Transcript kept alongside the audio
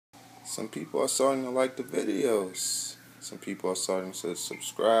Some people are starting to like the videos. Some people are starting to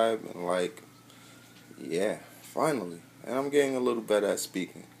subscribe and like. Yeah, finally. And I'm getting a little better at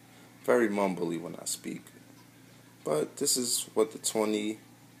speaking. Very mumbly when I speak. But this is what the 20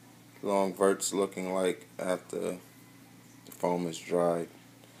 long vert's looking like after the foam is dried.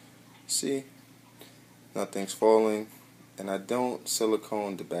 See? Nothing's falling. And I don't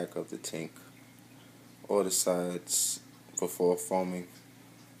silicone the back of the tank or the sides before foaming.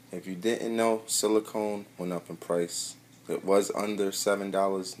 If you didn't know, silicone went up in price. It was under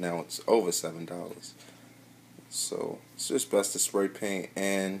 $7, now it's over $7. So it's just best to spray paint,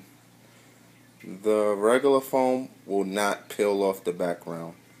 and the regular foam will not peel off the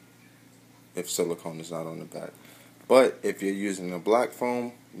background if silicone is not on the back. But if you're using a black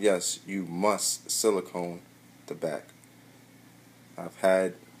foam, yes, you must silicone the back. I've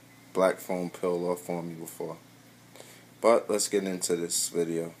had black foam peel off for me before. But let's get into this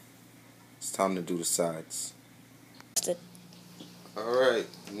video. It's time to do the sides. Alright,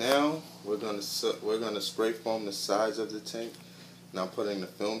 now we're gonna spray foam the sides of the tank. Now putting the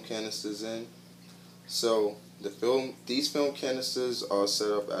film canisters in. So these film canisters are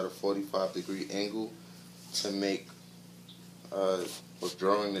set up at a 45-degree angle to make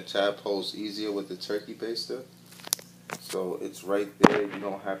withdrawing the tab holes easier with the turkey baster. So it's right there. You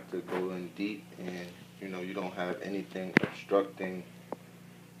don't have to go in deep, and you don't have anything obstructing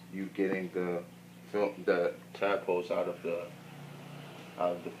you getting the tab holes out of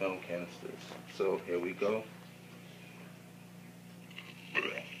the film canisters. So here we go.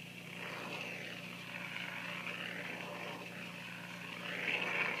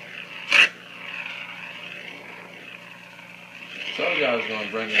 Told you I was going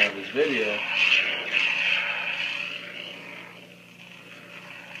to bring out this video.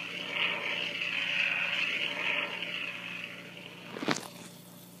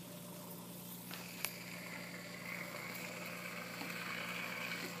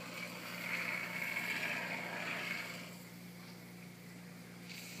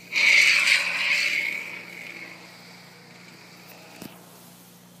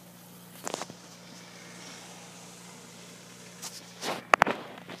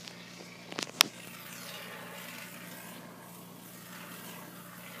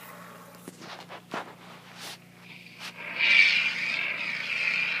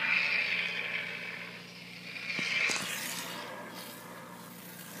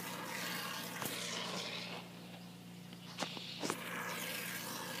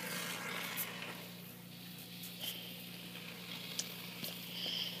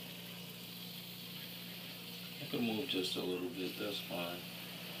 I can move just a little bit, that's fine.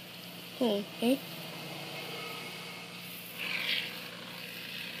 Okay.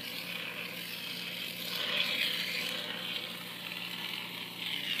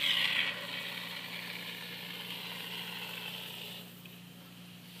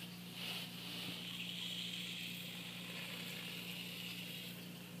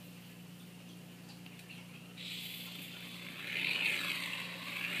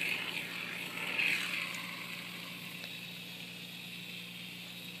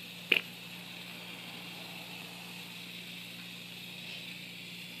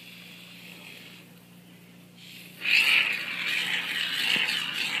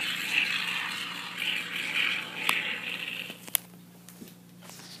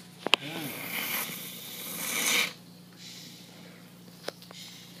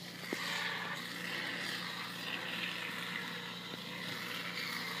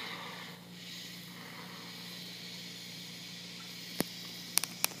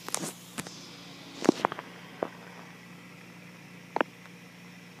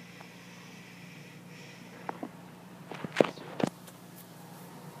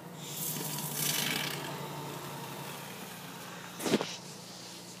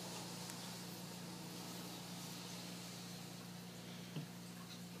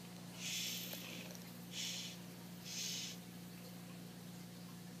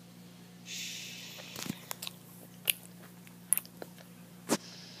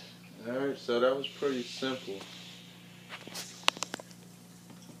 Alright, so that was pretty simple.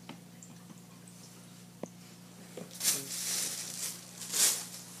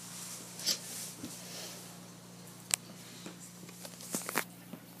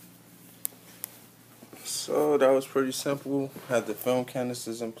 Had the film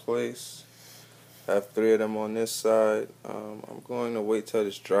canisters in place. I have 3 of them on this side. I'm going to wait till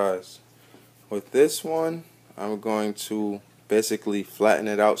this dries. With this one, I'm going to basically flatten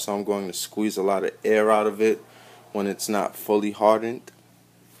it out, so I'm going to squeeze a lot of air out of it when it's not fully hardened.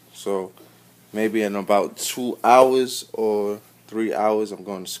 So maybe in about 2 hours or 3 hours, I'm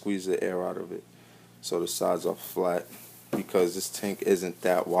going to squeeze the air out of it so the sides are flat, because this tank isn't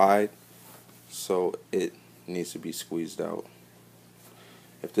that wide, so it needs to be squeezed out.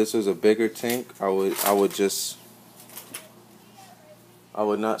 If this was a bigger tank, I would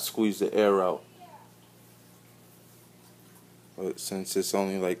not squeeze the air out. But since it's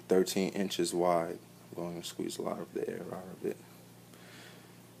only like 13 inches wide, I'm going to squeeze a lot of the air out of it.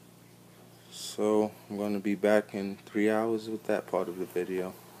 So I'm going to be back in 3 hours with that part of the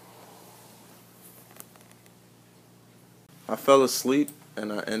video. I fell asleep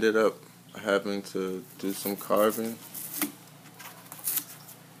and I ended up having to do some carving.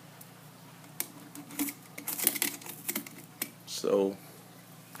 So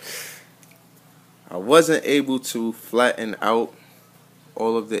I wasn't able to flatten out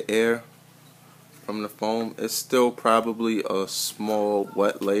all of the air from the foam. It's still probably a small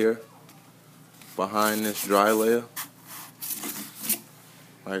wet layer behind this dry layer.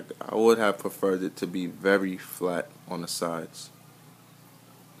 Like, I would have preferred it to be very flat on the sides.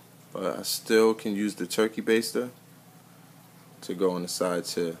 But I still can use the turkey baster to go on the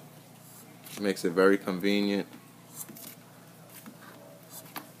sides here. It makes it very convenient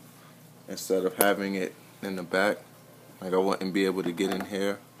instead of having it in the back. Like, I wouldn't be able to get in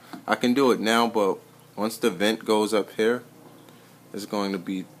here. I can do it now, but once the vent goes up here, it's going to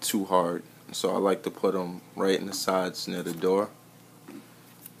be too hard. So I like to put them right in the sides near the door.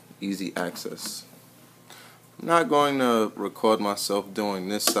 Easy access. I'm not going to record myself doing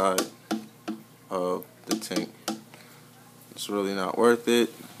this side of the tank. It's really not worth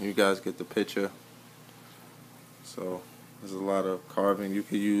it. You guys get the picture. So there's a lot of carving. You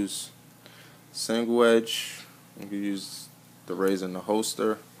could use single edge. You could use the razor and the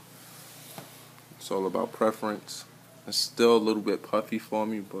holster. It's all about preference. It's still a little bit puffy for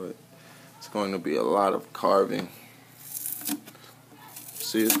me, but it's going to be a lot of carving.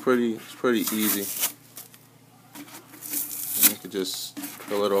 See, it's pretty easy. And you could just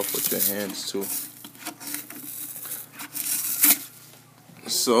peel it off with your hands too.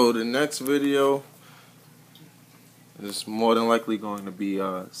 So the next video is more than likely going to be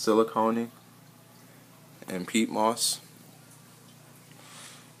siliconing and peat moss.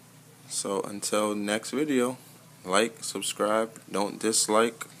 So until next video, like, subscribe, don't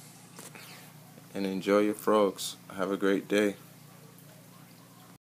dislike, and enjoy your frogs. Have a great day.